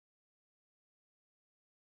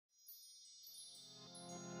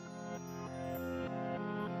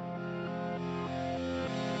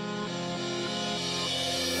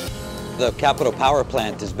The Capitol Power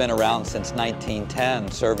Plant has been around since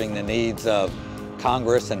 1910, serving the needs of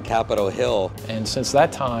Congress and Capitol Hill. And since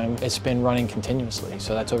that time, it's been running continuously,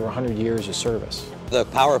 so that's over 100 years of service. The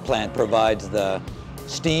power plant provides the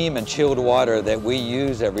steam and chilled water that we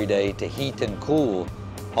use every day to heat and cool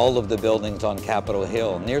all of the buildings on Capitol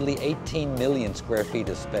Hill, nearly 18 million square feet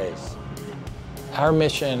of space. Our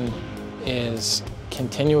mission is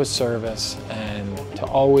continuous service and to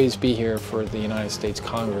always be here for the United States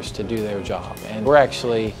Congress to do their job. And we're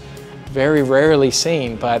actually very rarely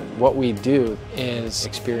seen, but what we do is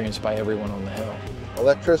experienced by everyone on the Hill.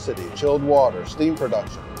 Electricity, chilled water, steam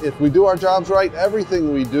production. If we do our jobs right,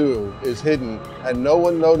 everything we do is hidden and no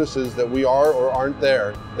one notices that we are or aren't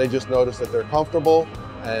there. They just notice that they're comfortable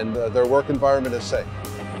and their work environment is safe.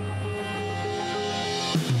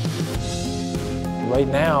 Right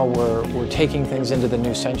now, we're taking things into the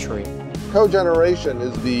new century. Cogeneration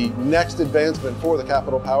is the next advancement for the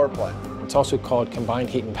Capitol Power Plant. It's also called combined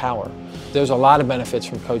heat and power. There's a lot of benefits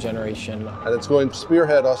from cogeneration. And it's going to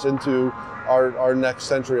spearhead us into our next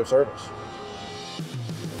century of service.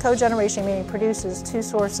 Cogeneration meaning produces two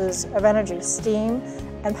sources of energy, steam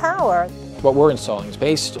and power. What we're installing is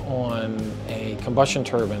based on a combustion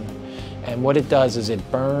turbine, and what it does is it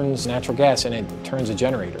burns natural gas and it turns a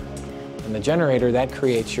generator. And the generator, that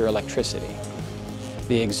creates your electricity.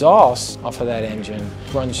 The exhaust off of that engine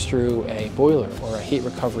runs through a boiler or a heat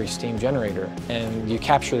recovery steam generator, and you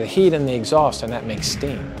capture the heat in the exhaust and that makes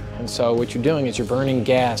steam. And so what you're doing is you're burning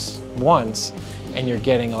gas once and you're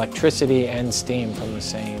getting electricity and steam from the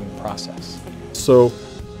same process. So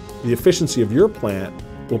the efficiency of your plant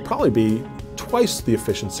will probably be twice the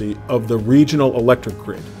efficiency of the regional electric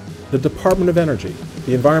grid. The Department of Energy,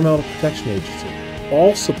 the Environmental Protection Agency,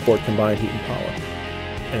 all support combined heat and power.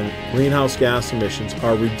 And greenhouse gas emissions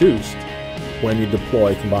are reduced when you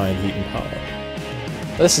deploy combined heat and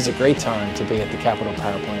power. This is a great time to be at the Capitol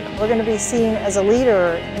Power Plant. We're going to be seen as a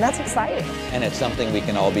leader, and that's exciting. And it's something we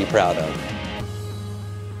can all be proud of.